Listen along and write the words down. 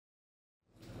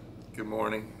Good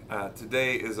morning.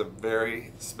 Today is a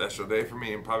very special day for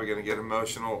me. I'm probably going to get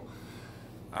emotional.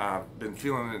 I've been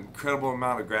feeling an incredible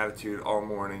amount of gratitude all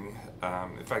morning.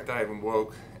 In fact, I even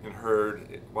woke and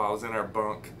heard, while I was in our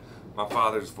bunk, my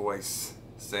father's voice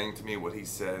saying to me what he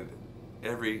said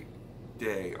every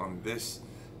day on this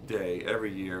day,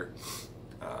 every year.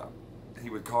 He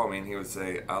would call me and he would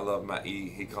say, "I love my E."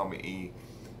 He called me E.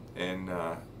 And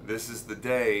this is the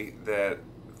day that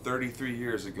 33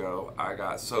 years ago I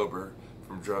got sober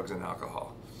from drugs and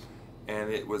alcohol.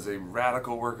 And it was a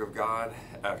radical work of God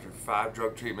after 5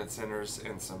 drug treatment centers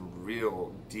and some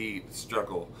real deep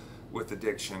struggle with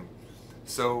addiction.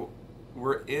 So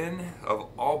we're in, of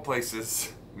all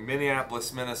places,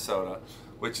 Minneapolis, Minnesota,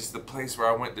 which is the place where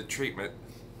I went to treatment,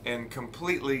 and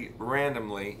completely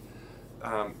randomly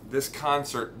this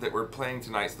concert that we're playing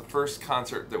tonight is the first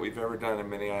concert that we've ever done in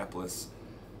Minneapolis.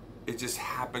 It just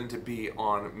happened to be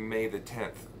on May the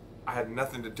 10th. I had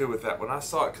nothing to do with that. When I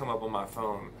saw it come up on my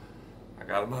phone, I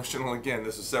got emotional again.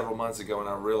 This was several months ago, and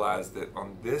I realized that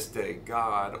on this day,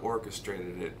 God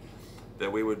orchestrated it,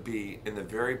 that we would be in the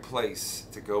very place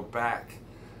to go back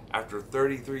after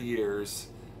 33 years.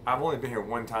 I've only been here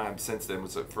one time since then,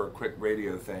 was for a quick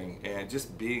radio thing, and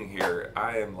just being here,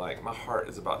 I am like, my heart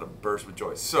is about to burst with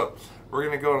joy. So we're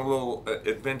gonna go on a little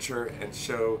adventure and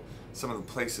show some of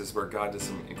the places where God did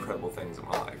some incredible things in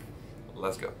my life.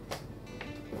 Let's go.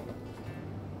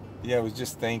 Yeah, I was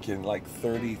just thinking, like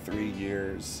 33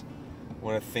 years.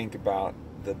 When I think about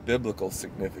the biblical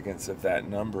significance of that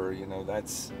number, you know,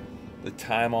 that's the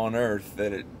time on earth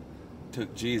that it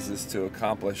took Jesus to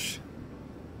accomplish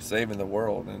saving the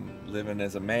world and living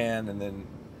as a man, and then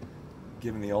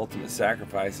giving the ultimate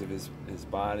sacrifice of his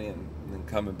body, and then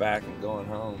coming back and going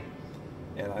home.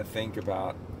 And I think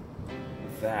about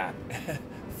that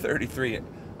 33,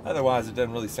 otherwise it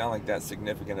doesn't really sound like that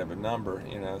significant of a number,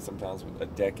 you know, sometimes with a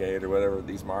decade or whatever,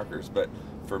 these markers. But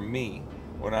for me,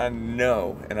 when I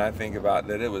know and I think about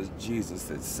that it was Jesus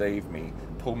that saved me,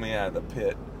 pulled me out of the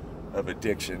pit of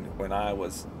addiction when I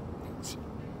was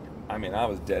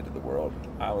dead to the world.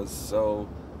 I was so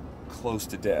close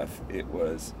to death. It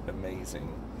was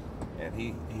amazing. And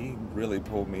he really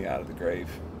pulled me out of the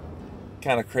grave.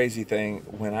 Kind of crazy thing,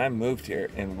 when I moved here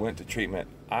and went to treatment,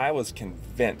 I was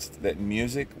convinced that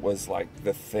music was like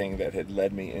the thing that had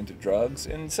led me into drugs.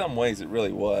 In some ways it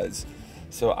really was.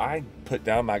 So I put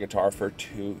down my guitar for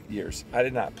 2 years. I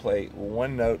did not play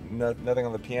one note, nothing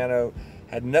on the piano,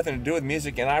 had nothing to do with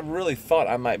music, and I really thought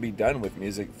I might be done with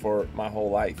music for my whole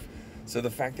life. So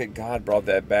the fact that God brought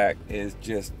that back is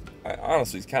just,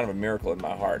 honestly, it's kind of a miracle in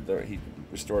my heart. He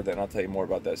restored that, and I'll tell you more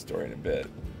about that story in a bit.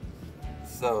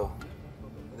 So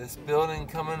this building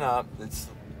coming up, it's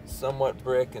somewhat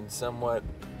brick and somewhat,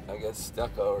 I guess,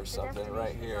 stucco or something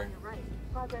right here.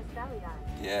 Progress Valley.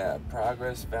 Yeah,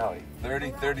 Progress Valley,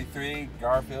 3033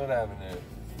 Garfield Avenue.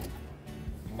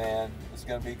 Man, it's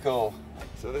gonna be cool.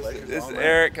 So this is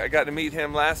Eric. I got to meet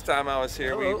him last time I was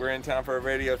here. We were in town for a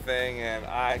radio thing, and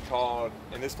I called,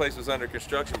 and this place was under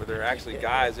construction, but there are actually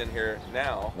guys in here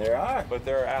now. There are. But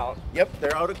they're out. Yep,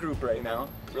 they're out of group right now.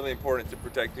 Really important to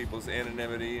protect people's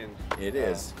anonymity. And it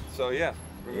is. So yeah.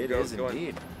 It is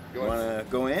indeed. You want to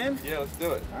go in? Yeah, let's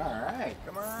do it. All right,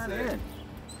 come on in.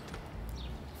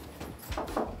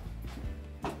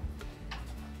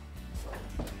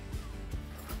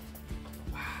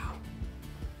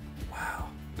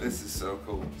 This is so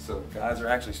cool. So guys are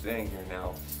actually staying here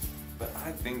now, but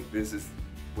I think this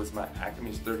was my, I mean,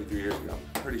 it's 33 years ago.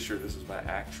 I'm pretty sure this was my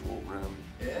actual room.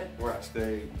 Yeah? Where I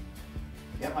stayed.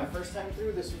 Yeah, my first time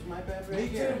through, this was my bed right Me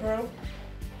here. too, bro.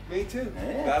 Me too.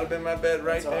 Yeah. That'd have been my bed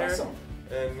right there. That's awesome.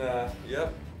 And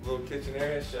yep, little kitchen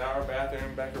area, shower,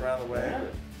 bathroom, back around the way. Yeah.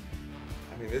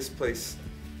 But, I mean, this place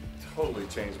totally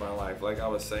changed my life. Like I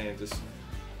was saying, just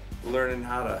learning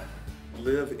how to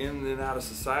live in and out of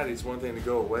society. It's one thing to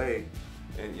go away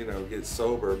and, you know, get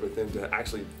sober, but then to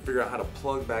actually figure out how to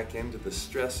plug back into the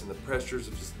stress and the pressures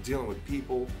of just dealing with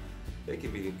people, they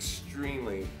can be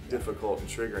extremely difficult and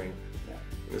triggering. Yeah.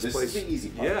 This is place, the easy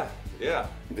part. Yeah.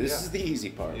 This is the easy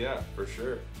part. Yeah, for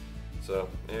sure. So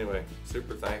anyway,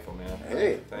 super thankful, man.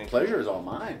 Hey, Thank pleasure you. is all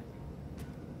mine.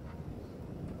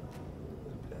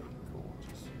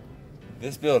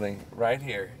 This building right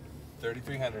here,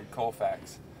 3300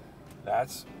 Colfax,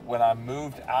 that's when I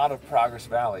moved out of Progress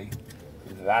Valley.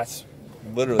 That's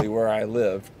literally where I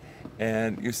lived.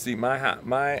 And you see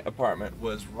my apartment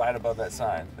was right above that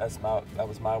sign. That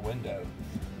was my window.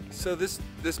 So this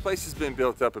place has been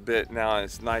built up a bit now, and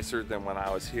it's nicer than when I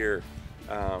was here.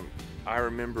 I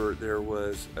remember there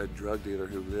was a drug dealer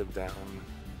who lived down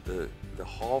the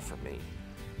hall from me.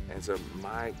 And so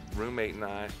my roommate and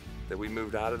I that we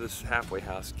moved out of this halfway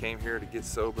house, came here to get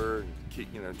sober and keep,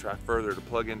 try further to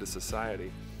plug into society.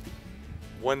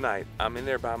 One night, I'm in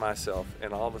there by myself,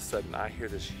 and all of a sudden I hear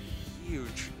this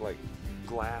huge like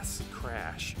glass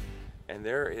crash, and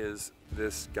there is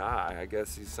this guy, I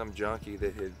guess he's some junkie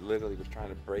that had literally was trying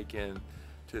to break in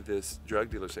to this drug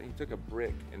dealer. So he took a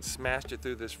brick and smashed it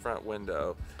through this front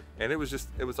window, and it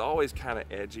was always kind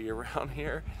of edgy around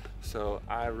here. So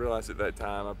I realized at that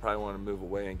time I probably want to move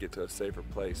away and get to a safer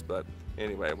place. But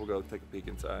anyway, we'll go take a peek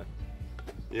inside.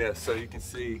 Yeah, so you can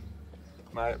see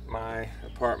my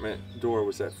apartment door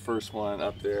was that first one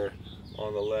up there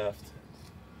on the left.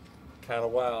 Kind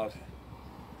of wild.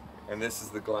 And this is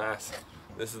the glass.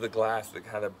 This is the glass that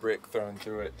had a brick thrown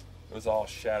through it. It was all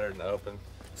shattered and open.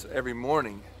 So every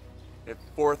morning at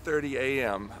 4:30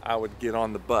 a.m. I would get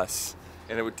on the bus,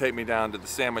 and it would take me down to the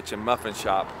sandwich and muffin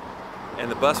shop, and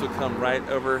the bus would come right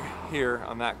over here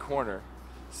on that corner.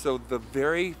 So the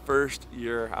very first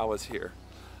year I was here,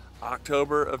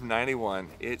 October of '91,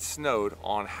 it snowed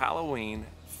on Halloween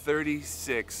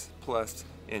 36 plus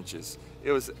inches.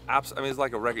 It was absolutely, I mean, it's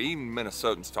like a record. Even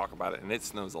Minnesotans talk about it, and it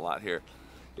snows a lot here.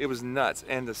 It was nuts.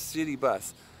 And the city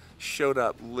bus showed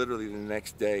up literally the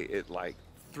next day at like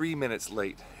 3 minutes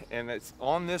late. And it's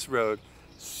on this road,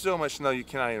 so much snow you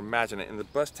cannot even imagine it. And the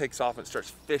bus takes off and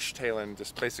starts fishtailing,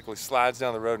 just basically slides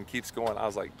down the road and keeps going. I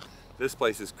was like, this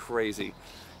place is crazy.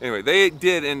 Anyway, they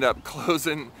did end up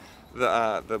closing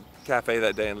the cafe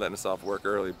that day and letting us off work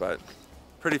early, but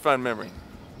pretty fun memory.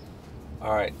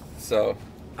 All right, so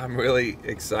I'm really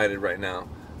excited right now.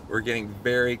 We're getting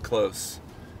very close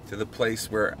to the place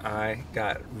where I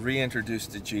got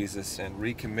reintroduced to Jesus and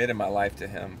recommitted my life to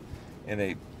him in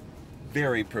a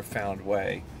very profound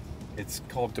way. It's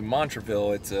called de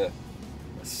Montreville. It's a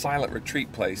silent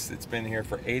retreat place that's been here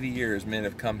for 80 years. Men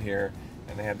have come here,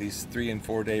 and they have these 3 and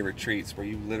 4 day retreats where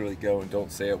you literally go and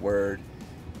don't say a word,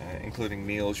 including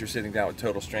meals. You're sitting down with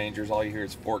total strangers. All you hear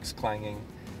is forks clanging,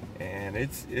 and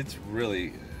it's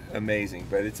really amazing.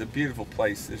 But it's a beautiful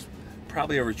place. There's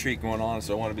probably a retreat going on,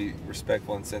 so I want to be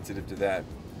respectful and sensitive to that.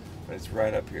 But it's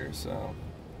right up here, so.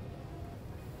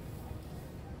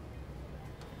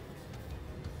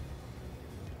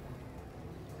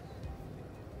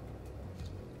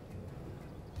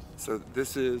 So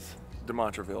this is de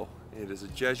Montreville. It is a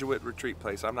Jesuit retreat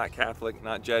place. I'm not Catholic,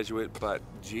 not Jesuit, but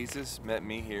Jesus met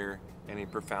me here in a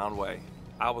profound way.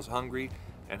 I was hungry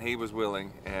and he was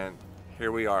willing, and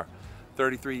here we are.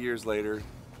 33 years later,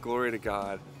 glory to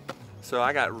God. So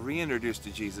I got reintroduced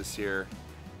to Jesus here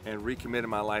and recommitted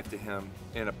my life to him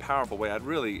in a powerful way. I'd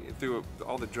really, through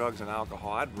all the drugs and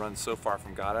alcohol, I'd run so far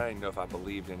from God, I didn't know if I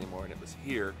believed anymore. And it was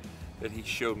here that he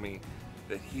showed me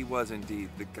that he was indeed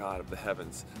the God of the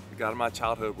heavens. The God of my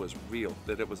childhood was real,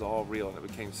 that it was all real, and it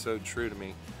became so true to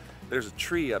me. There's a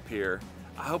tree up here.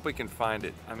 I hope we can find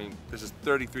it. I mean, this is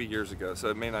 33 years ago, so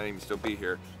it may not even still be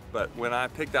here. But when I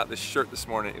picked out this shirt this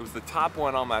morning, it was the top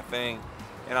one on my thing,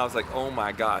 and I was like, oh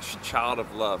my gosh, child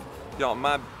of love. Y'all,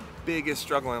 my biggest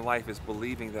struggle in life is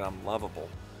believing that I'm lovable.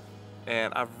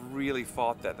 And I've really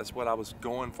fought that. That's what I was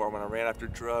going for when I ran after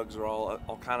drugs or all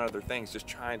kind of other things, just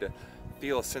trying to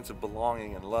feel a sense of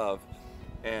belonging and love.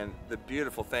 And the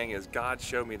beautiful thing is God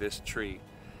showed me this tree,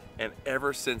 and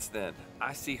ever since then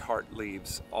I see heart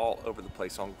leaves all over the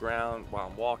place on ground while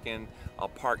I'm walking. I'll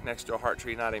park next to a heart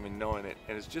tree not even knowing it,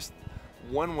 and it's just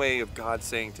one way of God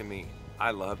saying to me, I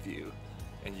love you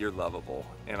and you're lovable.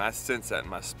 And I sense that in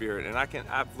my spirit, and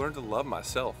I've learned to love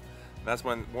myself. And that's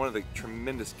one of the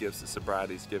tremendous gifts that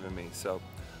sobriety's given me. So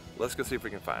let's go see if we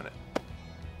can find it.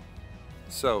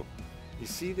 So you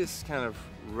see this kind of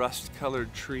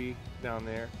rust-colored tree down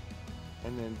there,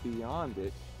 and then beyond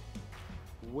it,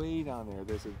 way down there,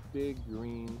 there's a big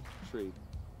green tree.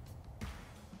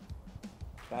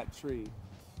 That tree,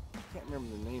 I can't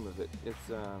remember the name of it.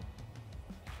 It's,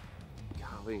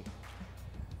 golly,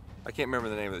 I can't remember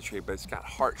the name of the tree, but it's got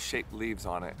heart-shaped leaves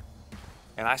on it.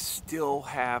 And I still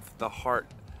have the heart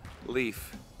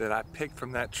leaf that I picked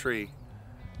from that tree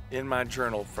in my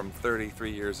journal from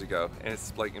 33 years ago, and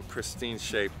it's like in pristine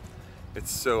shape.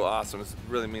 It's so awesome. It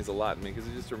really means a lot to me because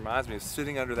it just reminds me of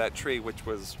sitting under that tree, which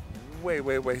was way,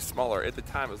 way, way smaller. At the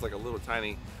time, it was like a little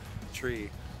tiny tree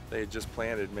they had just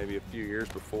planted maybe a few years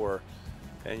before.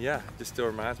 And yeah, it just still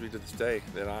reminds me to this day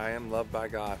that I am loved by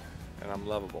God and I'm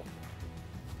lovable.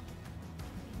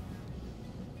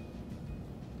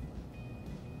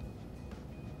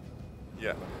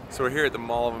 Yeah, so we're here at the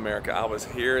Mall of America. I was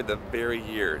here the very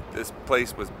year this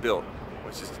place was built,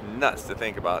 which is nuts to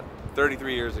think about.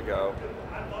 33 years ago.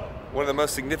 One of the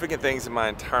most significant things in my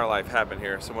entire life happened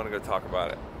here, so I want to go talk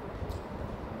about it.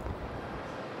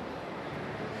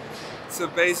 So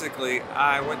basically,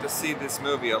 I went to see this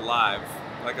movie Alive.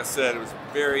 Like I said, it was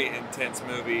a very intense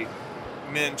movie.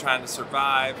 Men trying to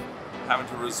survive, having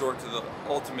to resort to the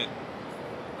ultimate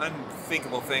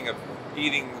unthinkable thing of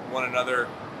eating one another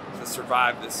to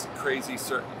survive this crazy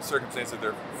circumstance of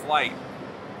their flight.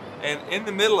 And in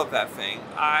the middle of that thing,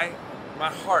 my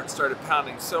heart started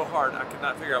pounding so hard I could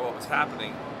not figure out what was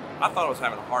happening. I thought I was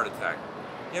having a heart attack.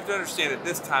 You have to understand at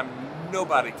this time,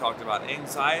 nobody talked about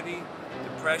anxiety,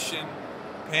 depression,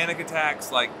 panic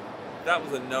attacks. Like, that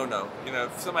was a no-no. You know,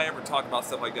 if somebody ever talked about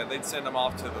stuff like that, they'd send them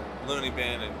off to the loony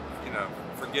bin and, you know,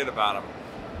 forget about them.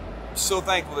 I'm so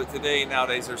thankful that today,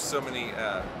 nowadays, there's so many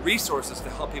resources to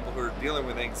help people who are dealing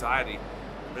with anxiety.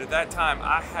 But at that time,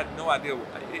 I had no idea.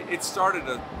 It started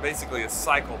basically a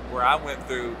cycle where I went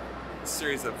through a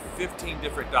series of 15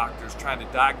 different doctors trying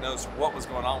to diagnose what was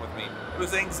going on with me. It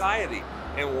was anxiety.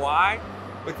 And why?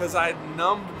 Because I had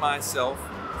numbed myself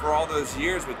for all those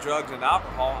years with drugs and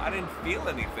alcohol. I didn't feel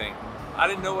anything. I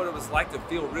didn't know what it was like to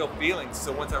feel real feelings.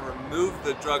 So once I removed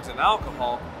the drugs and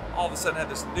alcohol, all of a sudden I had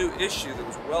this new issue that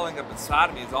was welling up inside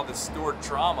of me. It's all this stored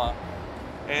trauma.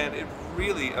 And it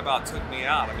really about took me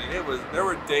out. I mean, there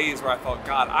were days where I thought,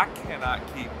 God, I cannot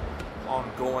keep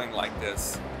on going like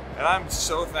this. And I'm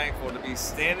so thankful to be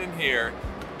standing here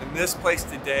in this place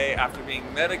today after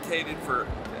being medicated for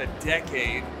a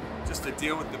decade just to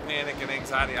deal with the panic and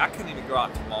anxiety. I couldn't even go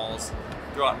out to malls,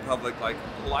 go out in public. Like,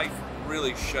 life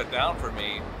really shut down for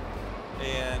me.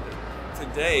 And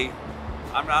today,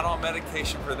 I'm not on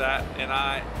medication for that, and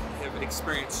I have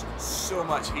experienced so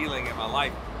much healing in my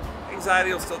life.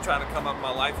 Anxiety will still try to come up in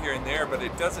my life here and there, but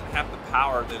it doesn't have the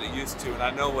power that it used to, and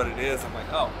I know what it is. I'm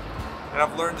like, oh. And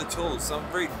I've learned the tools, so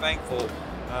I'm very thankful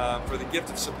for the gift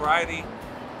of sobriety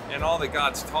and all that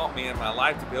God's taught me in my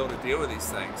life to be able to deal with these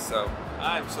things. So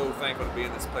I'm so thankful to be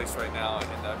in this place right now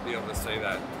and be able to say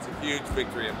that. It's a huge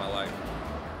victory in my life.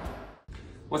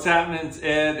 What's happening? It's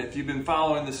Ed. If you've been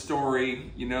following the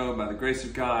story, you know, by the grace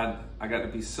of God, I got to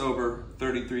be sober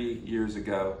 33 years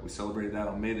ago. We celebrated that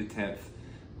on May the 10th.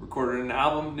 Recorded an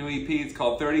album, new EP, it's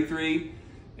called 33,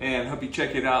 and hope you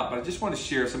check it out. But I just want to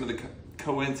share some of the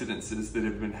coincidences that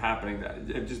have been happening that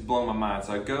have just blown my mind.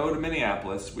 So I go to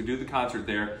Minneapolis, we do the concert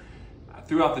there.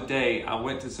 Throughout the day, I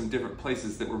went to some different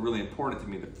places that were really important to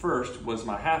me. The first was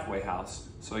my halfway house.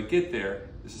 So I get there,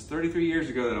 this is 33 years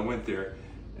ago that I went there,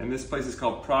 and this place is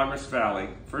called Progress Valley.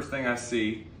 First thing I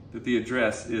see, that the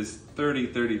address is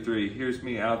 3033. Here's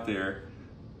me out there,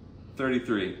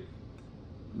 33.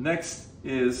 Next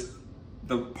is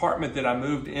the apartment that I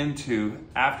moved into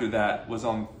after that was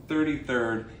on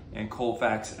 33rd and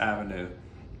Colfax Avenue.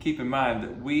 Keep in mind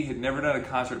that we had never done a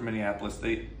concert in Minneapolis.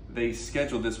 They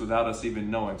scheduled this without us even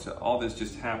knowing, so all this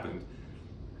just happened.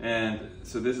 And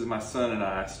so this is my son and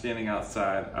I standing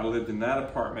outside. I lived in that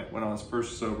apartment when I was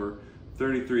first sober,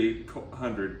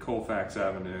 3300 Colfax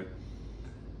Avenue.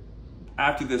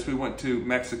 After this, we went to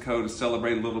Mexico to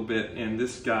celebrate a little bit, and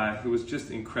this guy, who was just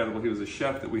incredible, he was a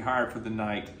chef that we hired for the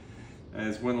night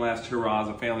as one last hurrah as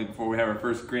a family before we have our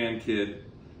first grandkid.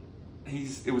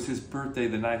 It was his birthday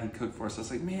the night he cooked for us. I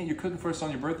was like, man, you're cooking for us on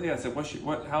your birthday? I said,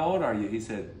 how old are you? He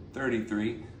said,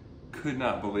 33. Could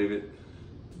not believe it.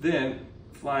 Then,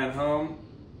 flying home,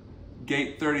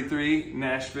 gate 33,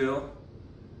 Nashville.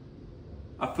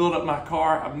 I filled up my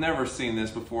car. I've never seen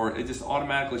this before. It just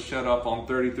automatically shut off on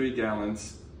 33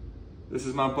 gallons. This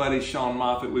is my buddy Sean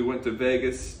Moffitt. We went to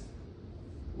Vegas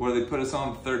where they put us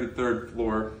on the 33rd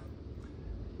floor.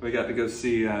 We got to go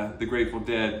see the Grateful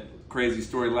Dead. Crazy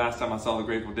story, last time I saw the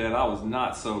Grateful Dead, I was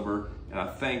not sober, and I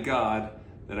thank God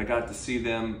that I got to see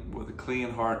them with a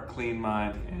clean heart, clean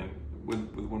mind, and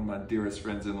with one of my dearest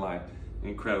friends in life.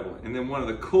 Incredible. And then one of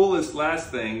the coolest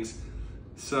last things,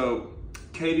 so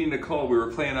Katie Nicole, we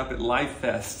were playing up at Life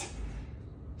Fest.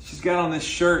 She's got on this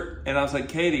shirt, and I was like,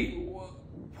 Katie,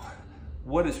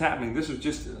 what is happening? This was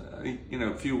just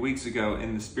a few weeks ago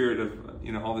in the spirit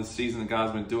of all this season that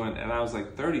God's been doing, and I was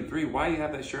like, 33, why do you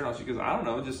have that shirt on? She goes, I don't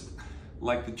know, just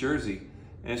like the jersey.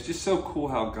 And it's just so cool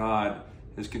how God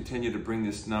has continued to bring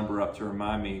this number up to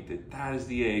remind me that that is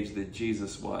the age that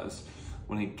Jesus was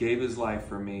when he gave his life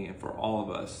for me and for all of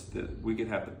us, that we could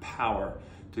have the power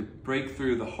to break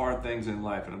through the hard things in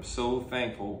life. And I'm so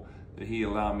thankful that he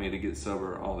allowed me to get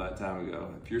sober all that time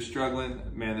ago. If you're struggling,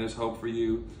 man, there's hope for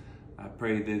you. I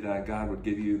pray that God would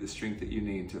give you the strength that you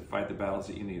need to fight the battles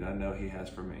that you need. I know he has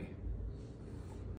for me.